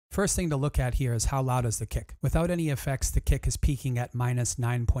First thing to look at here is how loud is the kick. Without any effects, the kick is peaking at minus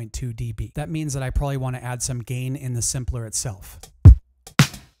 9.2 dB. That means that I probably want to add some gain in the sampler itself.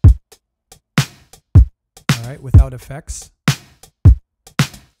 All right, without effects,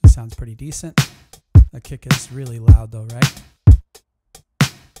 it sounds pretty decent. The kick is really loud though, right?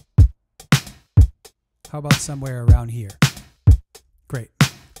 How about somewhere around here? Great.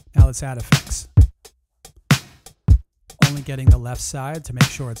 Now let's add effects. Only getting the left side to make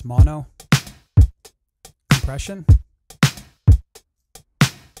sure it's mono. Compression.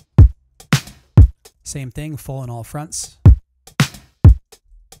 Same thing, full on all fronts.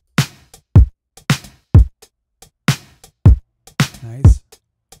 Nice.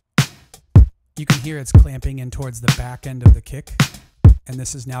 You can hear it's clamping in towards the back end of the kick, and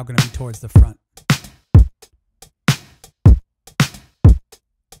this is now going to be towards the front.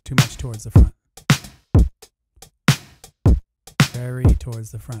 Too much towards the front. Very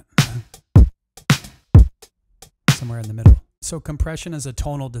towards the front. Somewhere in the middle. So compression is a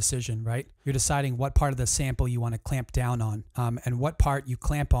tonal decision, right? You're deciding what part of the sample you want to clamp down on, and what part you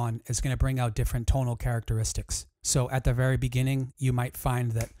clamp on is going to bring out different tonal characteristics. So at the very beginning, you might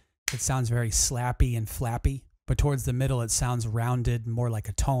find that it sounds very slappy and flappy, but towards the middle, it sounds rounded, more like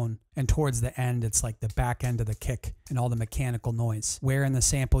a tone. And towards the end, it's like the back end of the kick and all the mechanical noise. Where in the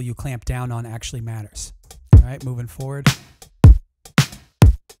sample you clamp down on actually matters. All right, moving forward.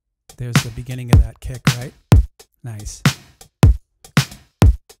 There's the beginning of that kick, right? Nice.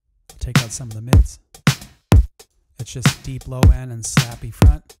 Take out some of the mids. It's just deep low end and slappy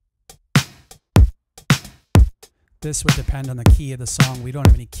front. This would depend on the key of the song. We don't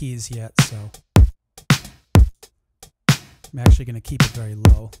have any keys yet, so I'm actually going to keep it very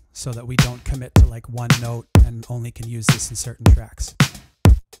low so that we don't commit to like one note and only can use this in certain tracks.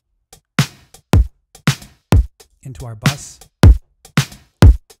 Into our bus.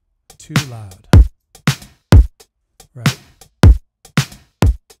 Too loud. Right?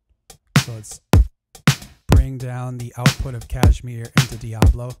 So let's bring down the output of Kashmir into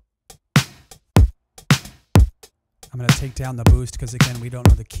Diablo. I'm going to take down the boost because again we don't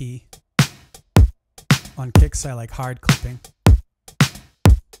know the key. On kicks I like hard clipping.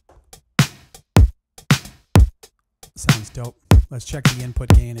 Sounds dope. Let's check the input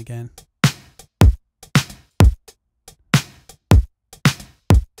gain again.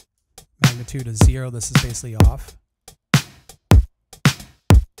 Magnitude is 0. This is basically off.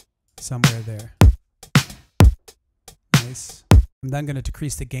 Somewhere there. Nice. I'm then going to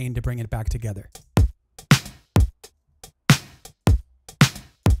decrease the gain to bring it back together.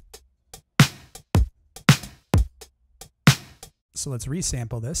 So let's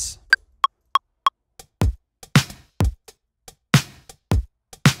resample this.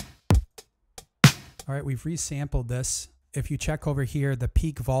 All right, we've resampled this. If you check over here, the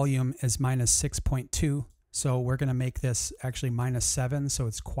peak volume is minus 6.2. So we're going to make this actually minus 7, so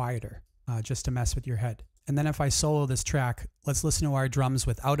it's quieter, just to mess with your head. And then if I solo this track, let's listen to our drums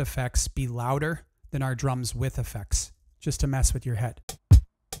without effects be louder than our drums with effects, just to mess with your head.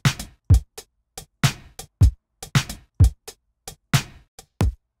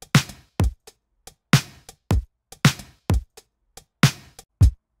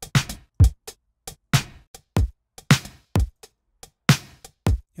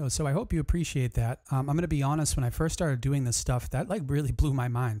 So I hope you appreciate that. I'm going to be honest, when I first started doing this stuff, that like really blew my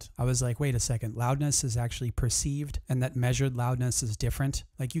mind. I was like, wait a second, loudness is actually perceived and that measured loudness is different.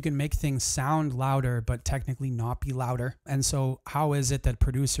 Like you can make things sound louder, but technically not be louder. And so how is it that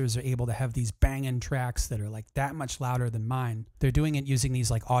producers are able to have these banging tracks that are like that much louder than mine? They're doing it using these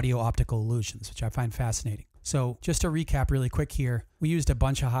like audio optical illusions, which I find fascinating. So just to recap really quick here, we used a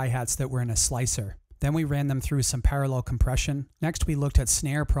bunch of hi-hats that were in a slicer. Then we ran them through some parallel compression. Next, we looked at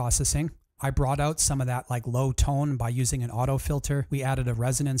snare processing. I brought out some of that like low tone by using an auto filter. We added a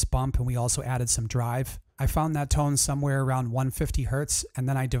resonance bump and we also added some drive. I found that tone somewhere around 150 Hertz and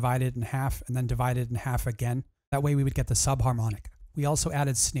then I divided it in half and then divided it in half again. That way we would get the subharmonic. We also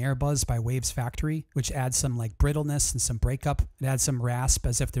added Snare Buzz by Wavesfactory, which adds some like brittleness and some breakup. It adds some rasp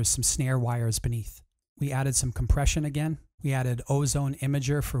as if there's some snare wires beneath. We added some compression again. We added Ozone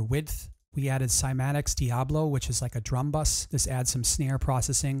Imager for width. We added Cymatics Diablo, which is like a drum bus. This adds some snare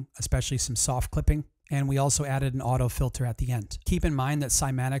processing, especially some soft clipping. And we also added an auto filter at the end. Keep in mind that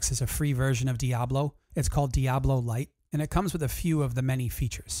Cymatics is a free version of Diablo. It's called Diablo Lite, and it comes with a few of the many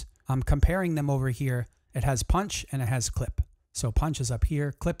features. I'm comparing them over here. It has punch and it has clip. So punch is up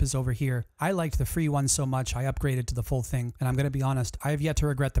here, clip is over here. I liked the free one so much, I upgraded to the full thing. And I'm going to be honest, I have yet to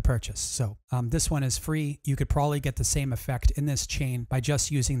regret the purchase. So this one is free. You could probably get the same effect in this chain by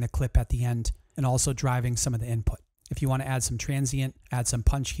just using the clip at the end and also driving some of the input. If you want to add some transient, add some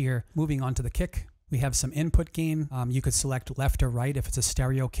punch here. Moving on to the kick. We have some input gain. You could select left or right if it's a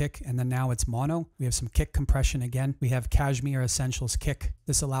stereo kick, and then now it's mono. We have some kick compression again. We have KSHMR Essentials kick.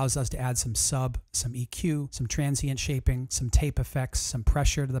 This allows us to add some sub, some EQ, some transient shaping, some tape effects, some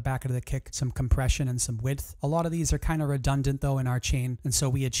pressure to the back of the kick, some compression, and some width. A lot of these are kind of redundant though in our chain, and so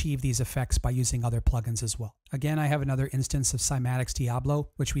we achieve these effects by using other plugins as well. Again, I have another instance of Cymatics Diablo,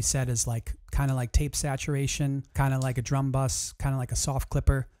 which we said is like kind of like tape saturation, kind of like a drum bus, kind of like a soft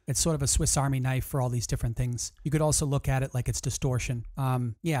clipper. It's sort of a Swiss Army knife for all these different things. You could also look at it like it's distortion.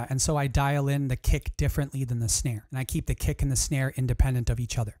 Yeah, and so I dial in the kick differently than the snare, and I keep the kick and the snare independent of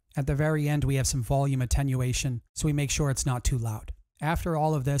each other. At the very end, we have some volume attenuation, so we make sure it's not too loud. After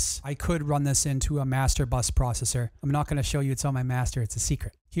all of this, I could run this into a master bus processor. I'm not going to show you it's on my master, it's a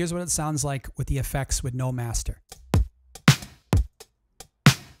secret. Here's what it sounds like with the effects with no master.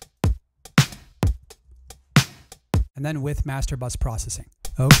 And then with master bus processing.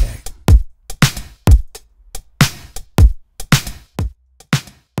 Okay.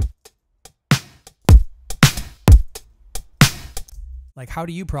 Like, how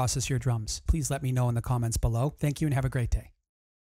do you process your drums? Please let me know in the comments below. Thank you and have a great day.